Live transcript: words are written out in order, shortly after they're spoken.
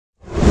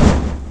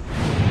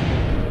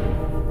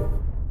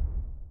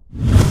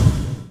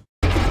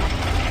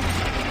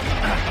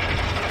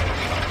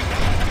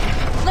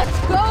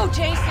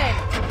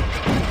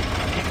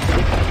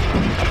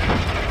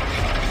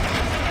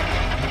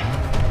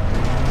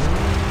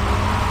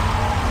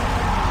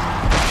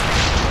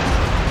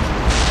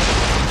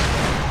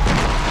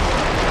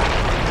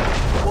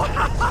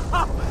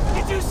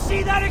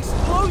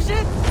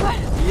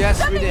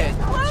we did.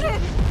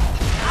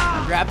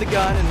 Grab the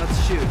gun and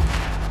let's shoot.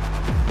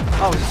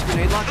 Oh, is this a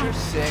grenade launcher?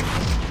 Sick.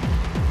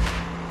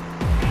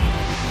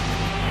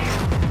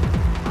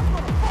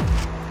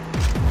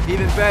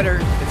 Even better,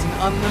 it's an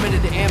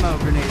unlimited ammo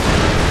grenade.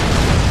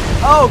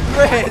 Oh,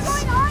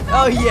 Grizz!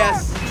 Oh,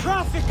 yes!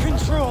 Traffic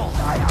control!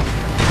 I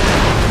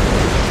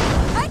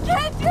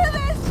can't do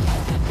this!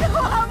 No,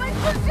 how am I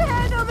supposed to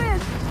handle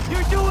this?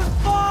 You're doing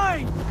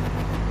fine!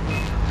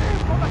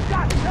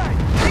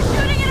 They're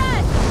shooting at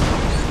us!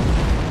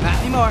 Not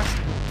anymore.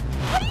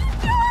 What are you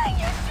doing?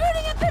 You're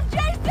shooting at them,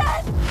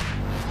 Jason!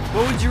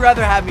 What would you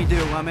rather have me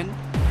do, woman?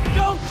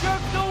 Don't jerk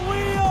the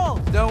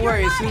wheel! Don't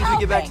worry, You're as soon not as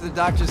we get back to helping. the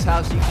doctor's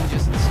house, you can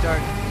just start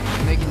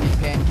making me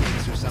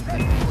pancakes or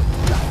something.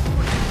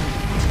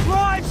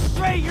 Drive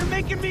straight! You're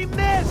making me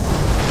miss!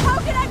 How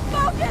can I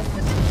focus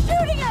with them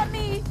shooting at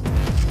me?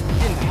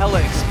 Getting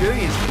hella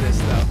experience for this,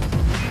 though.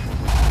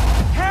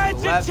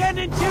 Hands Left. at 10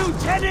 and 2!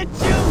 10 and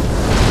 2! You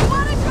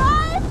wanna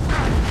drive?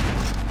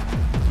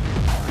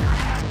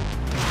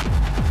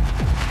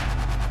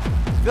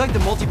 I feel like the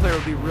multiplayer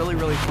would be really,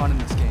 really fun in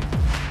this game.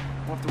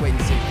 We'll have to wait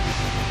and see. We'll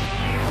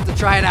have to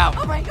try it out.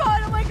 Oh my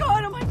god, oh my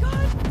god, oh my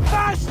god!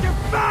 Faster!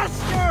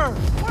 Faster!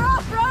 We're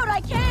off-road,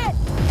 I can't!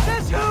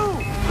 Says who?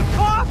 The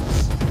cops?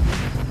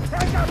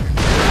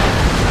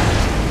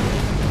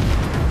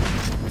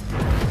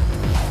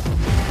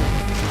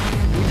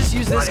 We just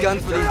use this gun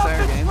for the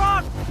entire game.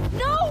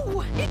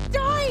 No! It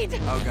died!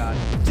 Oh god.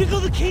 Tickle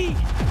the key!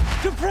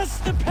 To press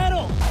the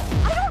pedal!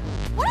 I don't...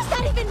 What does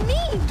that even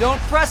mean? Don't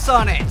press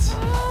on it!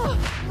 Oh,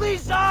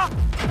 Liza!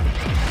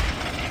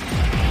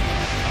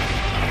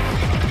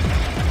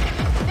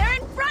 they're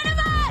in front of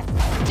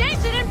us!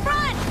 Jason, in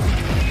front!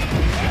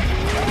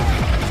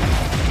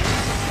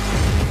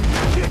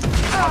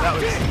 Oh, that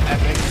was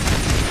epic.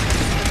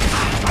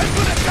 I'm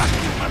gonna cut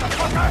you,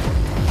 motherfucker!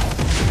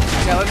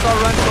 Yeah, let's all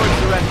run towards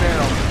the red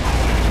barrel.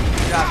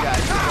 Good job,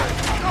 guys. Good work.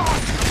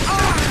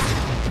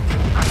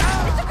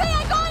 It's okay,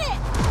 I got it!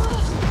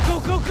 Go,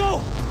 go, go!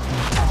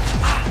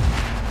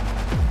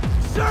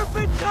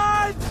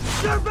 Serpentine!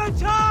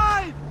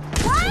 Serpentine!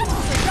 What?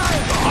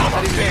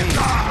 How do you mean?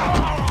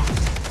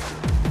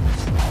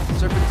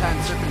 Serpentine,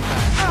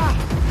 serpentine.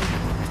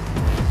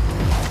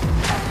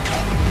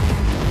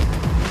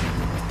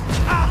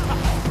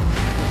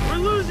 We're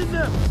losing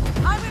them!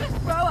 I'm gonna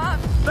throw up.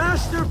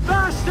 Faster,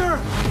 faster!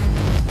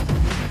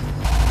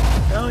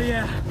 Hell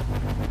yeah.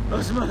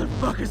 Those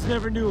motherfuckers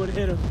never knew what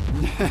hit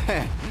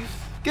them.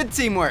 Good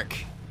teamwork.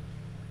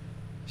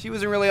 She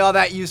wasn't really all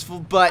that useful,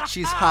 but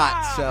she's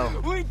hot,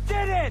 so We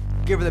did it!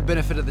 give her the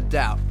benefit of the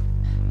doubt.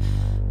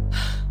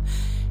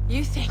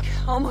 You think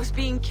almost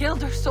being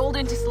killed or sold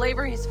into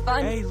slavery is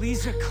fun? Hey,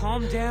 Liza,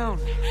 calm down.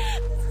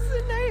 This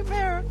is a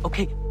nightmare.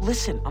 Okay,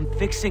 listen, I'm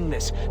fixing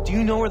this. Do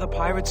you know where the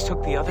pirates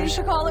took the They others?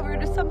 took Oliver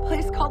to some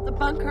place called the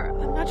Bunker.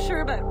 I'm not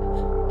sure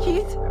about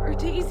Keith or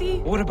Daisy.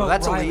 What about Well,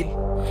 that's Riley? a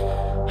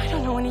lead. I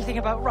don't know anything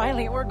about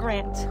Riley or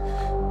Grant.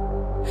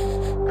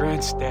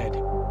 Grant's dead.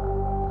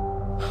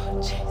 Oh,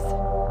 Jason.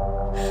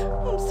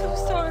 I'm so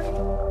sorry.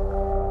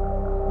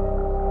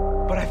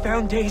 But I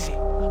found Daisy.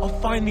 I'll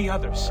find the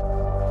others.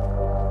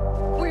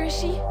 Where is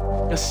she?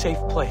 A safe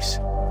place.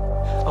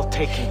 I'll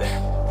take you there.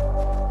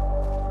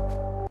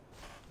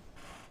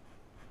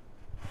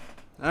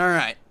 All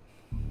right.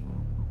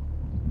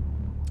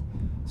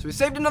 So we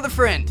saved another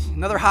friend,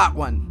 another hot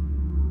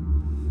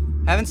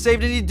one. Haven't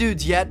saved any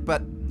dudes yet,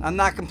 but I'm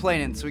not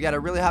complaining. So we got a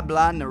really hot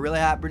blonde and a really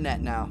hot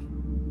brunette now.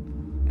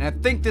 And I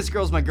think this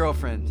girl's my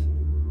girlfriend.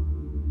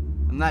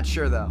 I'm not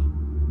sure though.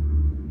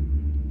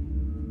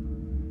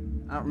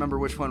 I don't remember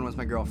which one was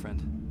my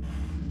girlfriend.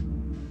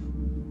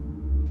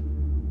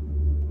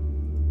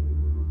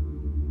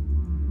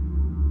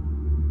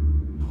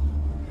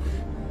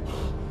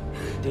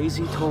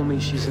 Daisy told me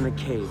she's in a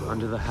cave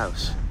under the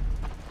house.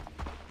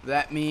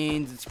 That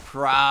means it's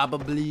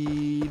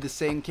probably the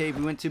same cave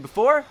we went to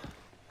before?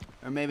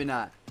 Or maybe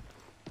not.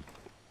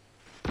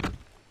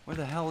 Where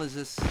the hell is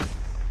this?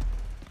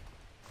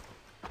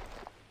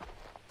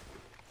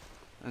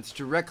 It's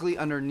directly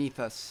underneath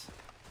us.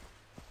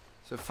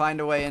 So find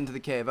a way into the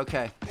cave.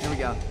 Okay, here we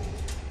go.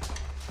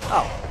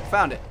 Oh,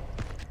 found it.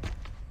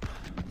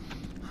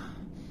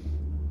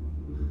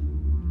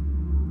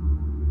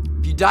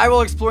 If you die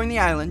while exploring the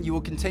island, you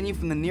will continue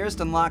from the nearest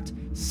unlocked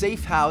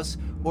safe house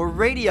or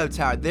radio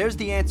tower. There's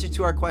the answer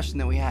to our question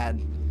that we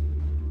had.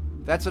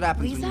 That's what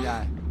happens when you Liza?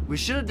 die. We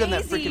should have done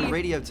that Daisy? freaking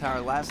radio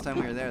tower last time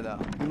we were there, though.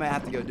 We might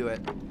have to go do it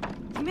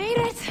You made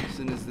it. as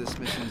soon as this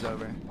mission's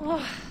over.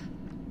 Oh.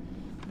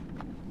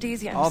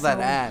 Daisy, I'm All that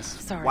so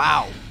ass. Sorry.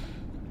 Wow.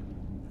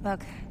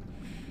 Look,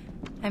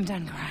 I'm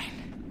done crying.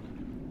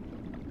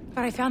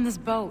 But I found this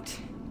boat.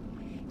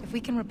 If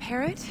we can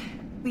repair it,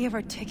 we have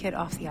our ticket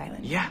off the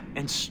island. Yeah,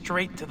 and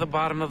straight to the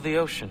bottom of the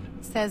ocean.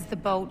 Says the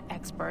boat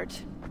expert.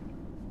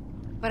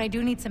 But I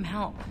do need some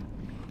help.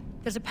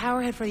 There's a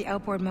power head for the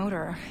outboard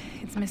motor.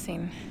 It's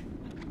missing.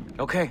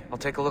 Okay, I'll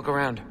take a look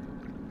around.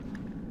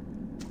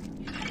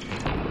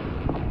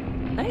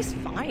 Nice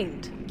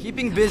find.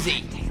 Keeping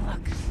busy. Take a look.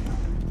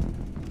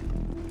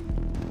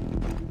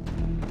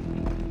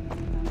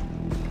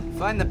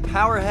 Find the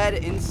power head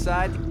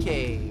inside the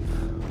cave.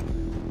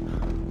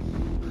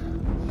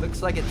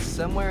 Looks like it's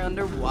somewhere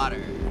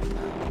underwater.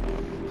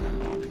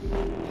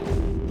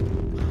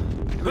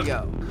 Here we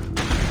go.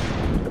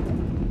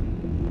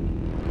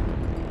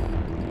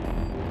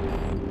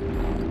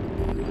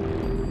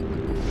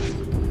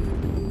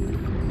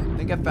 I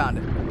think I found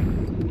it.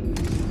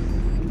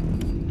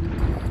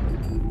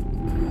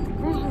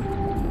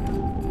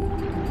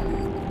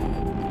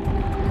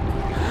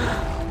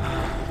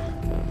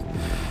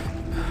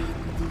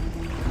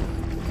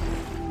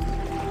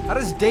 How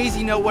does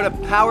Daisy know what a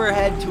power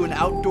head to an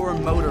outdoor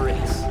motor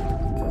is?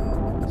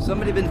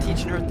 Somebody been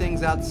teaching her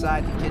things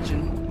outside the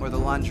kitchen or the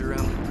laundry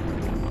room.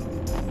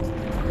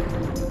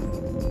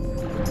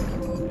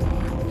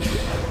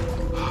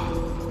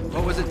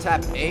 What was it?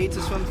 Tap A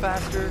to swim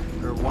faster?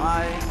 Or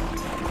Y?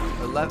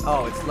 Or left?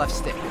 Oh, it's left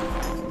stick.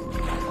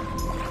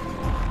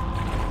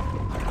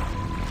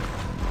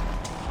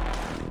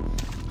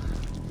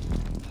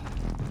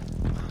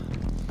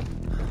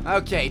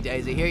 Okay,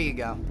 Daisy, here you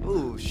go.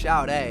 Ooh,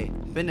 shout A.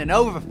 Bending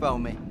over for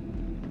me.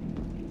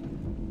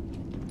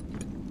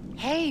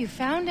 Hey, you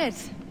found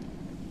it.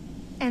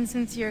 And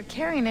since you're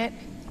carrying it,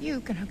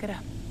 you can hook it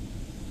up.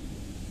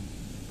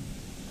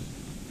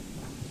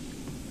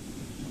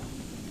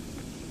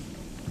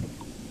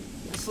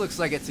 This looks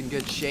like it's in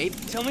good shape.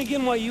 Tell me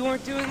again why you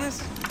aren't doing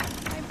this?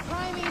 I'm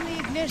priming the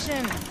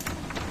ignition.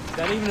 Is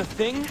that even a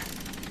thing?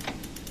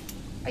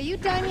 Are you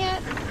done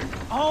yet?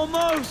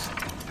 Almost!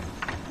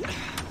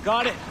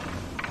 Got it.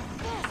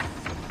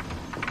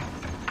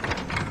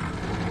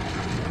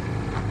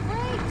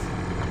 Great.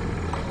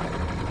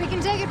 We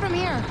can take it from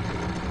here.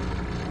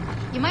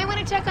 You might want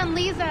to check on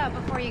Liza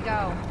before you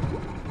go.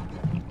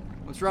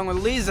 What's wrong with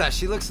Liza?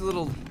 She looks a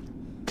little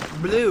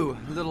blue,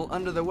 a little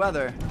under the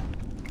weather.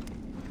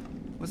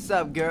 What's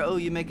up, girl?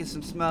 You making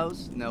some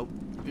smokes? Nope.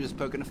 You're just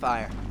poking a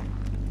fire.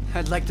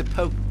 I'd like to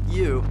poke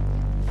you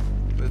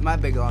with my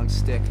big long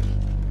stick.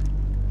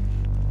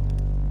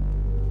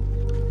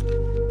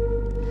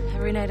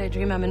 Every night I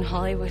dream I'm in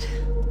Hollywood,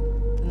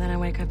 and then I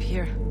wake up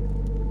here.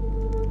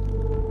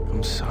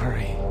 I'm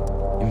sorry.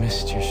 You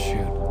missed your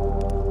shoot.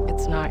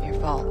 It's not your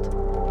fault.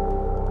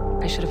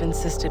 I should have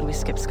insisted we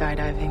skip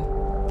skydiving.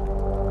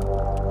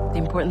 The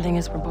important thing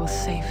is we're both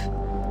safe.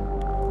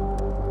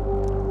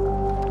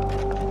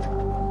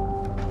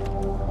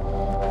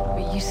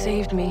 But you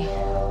saved me.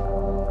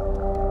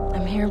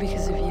 I'm here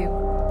because of you.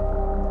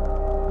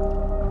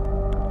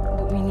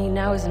 What we need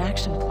now is an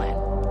action plan.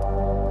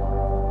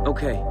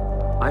 Okay.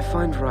 I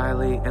find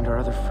Riley and our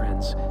other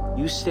friends.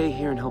 You stay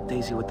here and help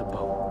Daisy with the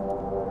boat.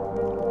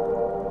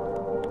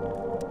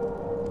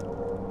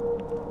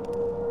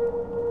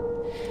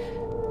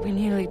 We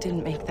nearly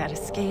didn't make that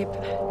escape.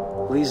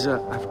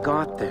 Liza, I've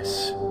got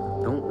this.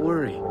 Don't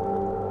worry.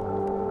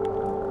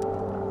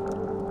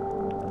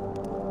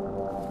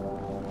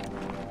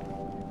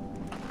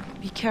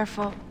 Be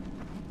careful.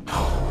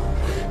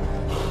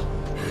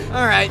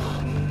 Alright.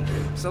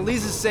 So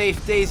Lisa's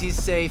safe,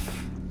 Daisy's safe.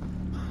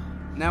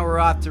 Now we're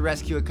off to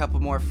rescue a couple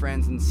more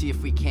friends and see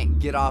if we can't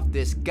get off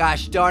this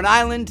gosh darn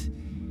island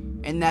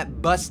and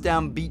that bust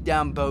down, beat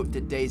down boat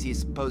that Daisy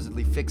is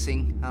supposedly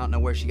fixing. I don't know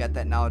where she got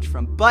that knowledge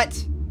from,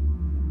 but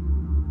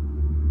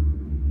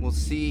we'll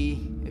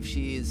see if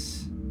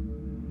she's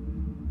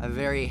a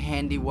very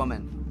handy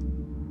woman.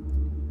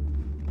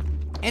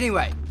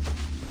 Anyway,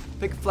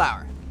 pick a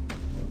flower.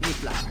 Any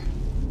flower.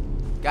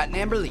 Got an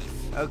amber leaf.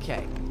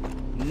 Okay.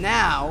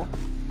 Now,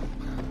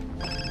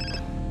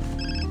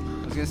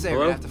 I was gonna say, Hello?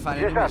 we're gonna have to find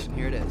a new mission.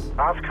 Here it is.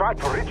 I've tried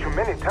to reach you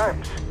many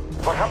times.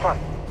 What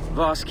happened?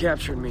 Voss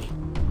captured me.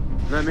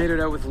 And I made it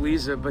out with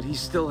Liza, but he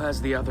still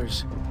has the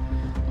others.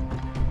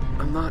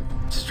 I'm not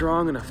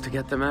strong enough to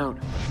get them out.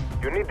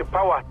 You need the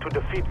power to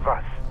defeat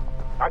Voss.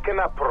 I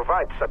cannot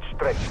provide such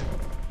strength,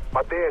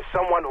 but there is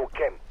someone who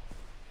can.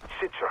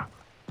 Citra.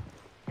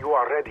 You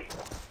are ready.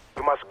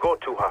 You must go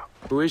to her.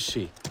 Who is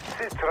she?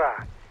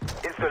 Citra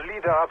is the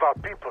leader of our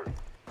people.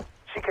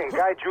 She can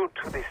guide you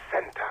to the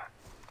center.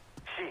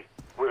 She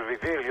will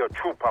reveal your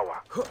true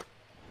power.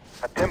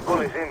 A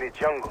temple is in the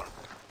jungle.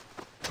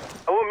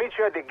 I will meet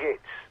you at the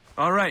gates.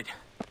 All right.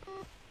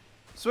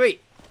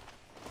 Sweet.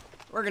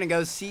 We're gonna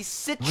go see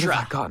What have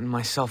I Citra. gotten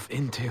myself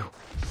into?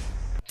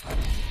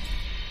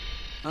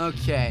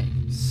 Okay,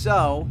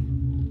 so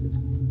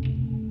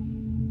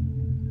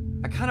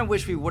I kind of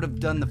wish we would have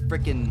done the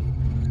frickin'.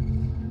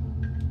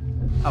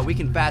 Oh, we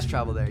can fast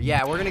travel there.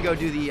 Yeah, we're gonna go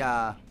do the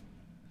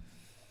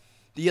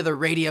other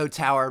radio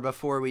tower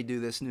before we do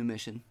this new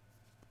mission.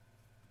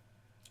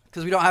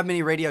 Because we don't have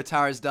many radio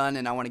towers done,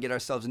 and I want to get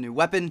ourselves a new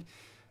weapon.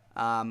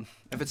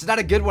 If it's not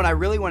a good one, I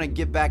really want to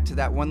get back to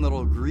that one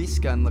little grease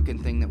gun looking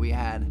thing that we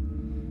had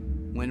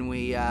when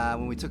we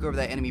took over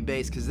that enemy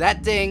base. Because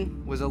that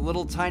thing was a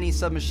little tiny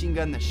submachine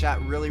gun that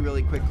shot really,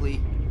 really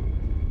quickly.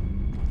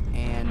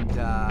 And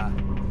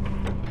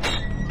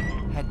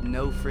had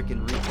no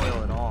freaking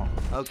recoil at all.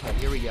 Okay,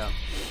 here we go.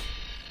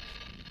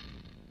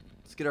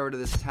 Let's get over to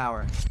this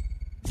tower.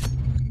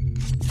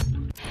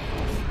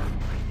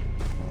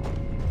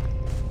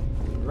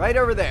 Right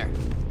over there.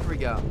 Here we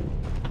go.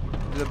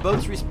 Do the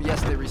boats respawn?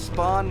 Yes, they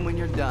respawn when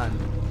you're done.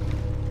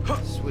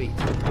 Sweet.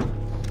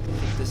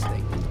 Take this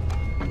thing.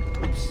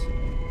 Oops.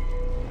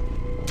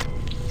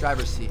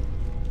 Driver's seat.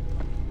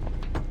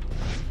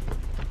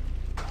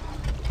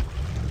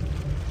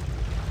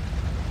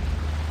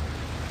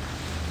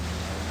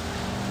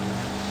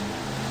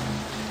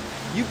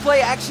 You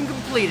play action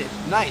completed.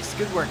 Nice.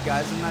 Good work,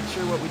 guys. I'm not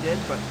sure what we did,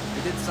 but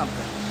we did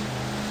something.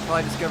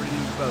 Probably discovered a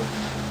new boat.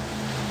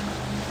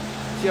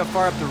 See how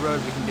far up the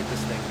road we can get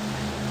this thing.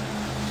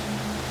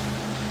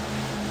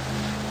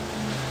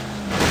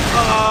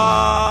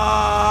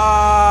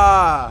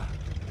 Ah!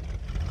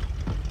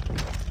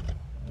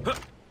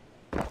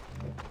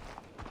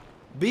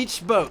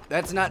 Beach boat.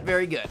 That's not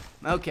very good.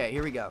 Okay,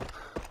 here we go.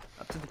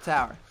 Up to the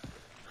tower.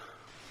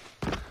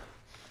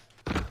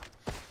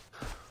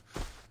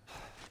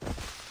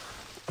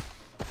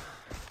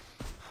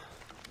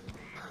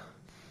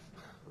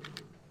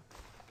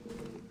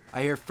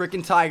 I hear a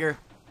freaking tiger.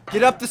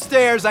 Get up the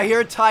stairs. I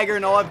hear a tiger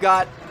and all I've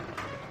got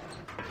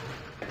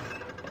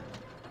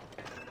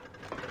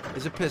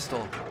is a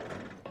pistol. I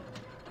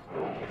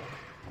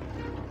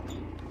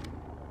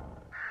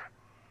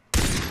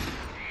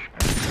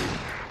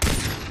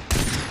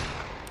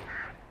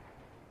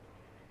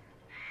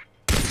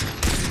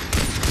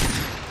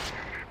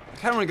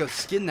kind of want to go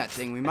skin that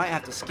thing. We might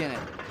have to skin it.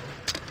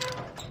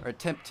 Or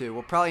attempt to.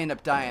 We'll probably end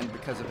up dying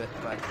because of it,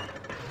 but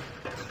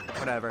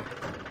whatever.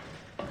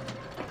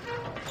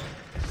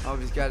 All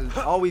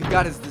we've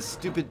got is this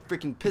stupid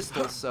freaking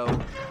pistol, so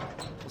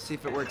we'll see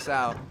if it works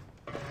out.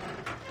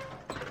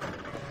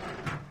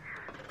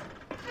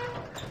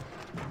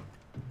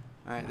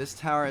 Alright, this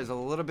tower is a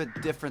little bit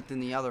different than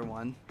the other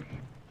one.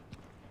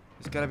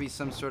 There's gotta be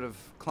some sort of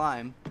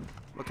climb.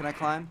 What can I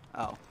climb?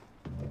 Oh.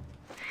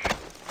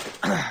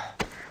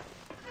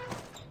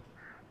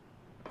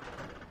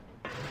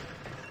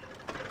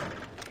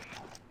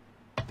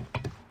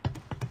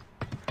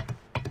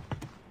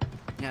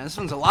 Yeah, this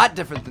one's a lot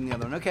different than the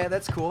other one. Okay,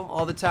 that's cool.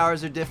 All the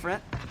towers are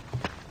different.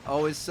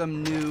 Always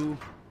some new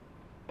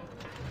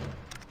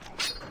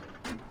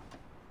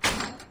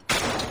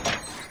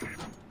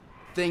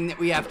thing that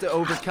we have to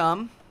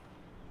overcome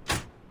to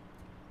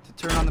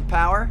turn on the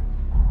power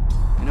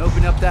and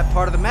open up that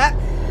part of the map.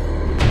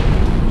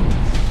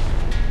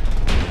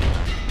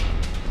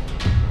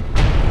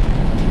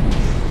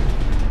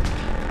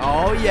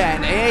 Oh yeah,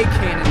 an AA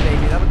cannon,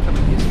 baby. That would come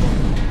in useful.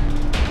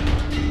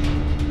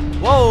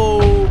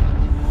 Whoa!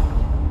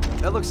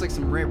 That looks like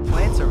some rare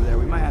plants over there.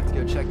 We might have to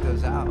go check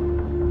those out.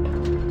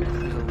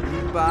 There's a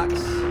loot box.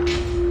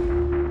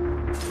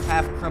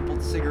 Half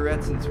crumpled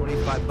cigarettes and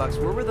 25 bucks.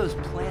 Where were those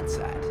plants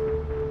at?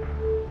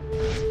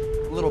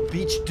 A little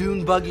beach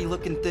dune buggy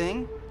looking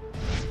thing.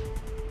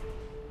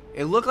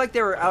 It looked like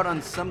they were out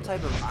on some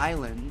type of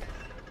island.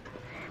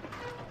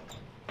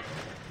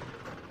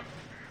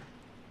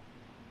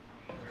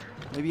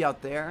 Maybe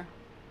out there?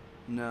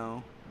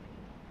 No.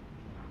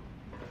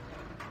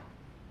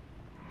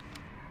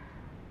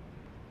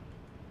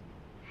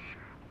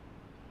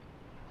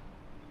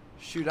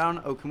 Shoot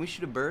down. Oh, can we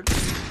shoot a bird?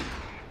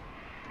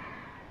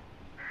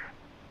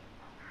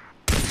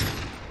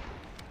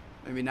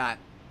 Maybe not.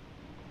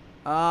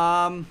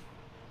 I'm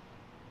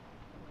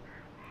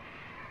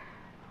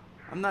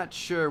not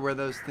sure where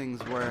those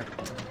things were.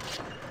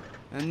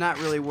 I'm not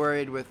really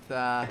worried with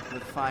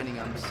finding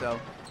them. So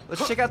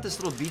let's check out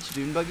this little beach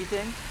dune buggy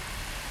thing.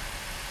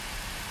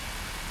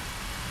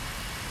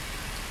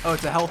 Oh,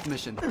 it's a health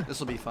mission. This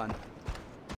will be fun.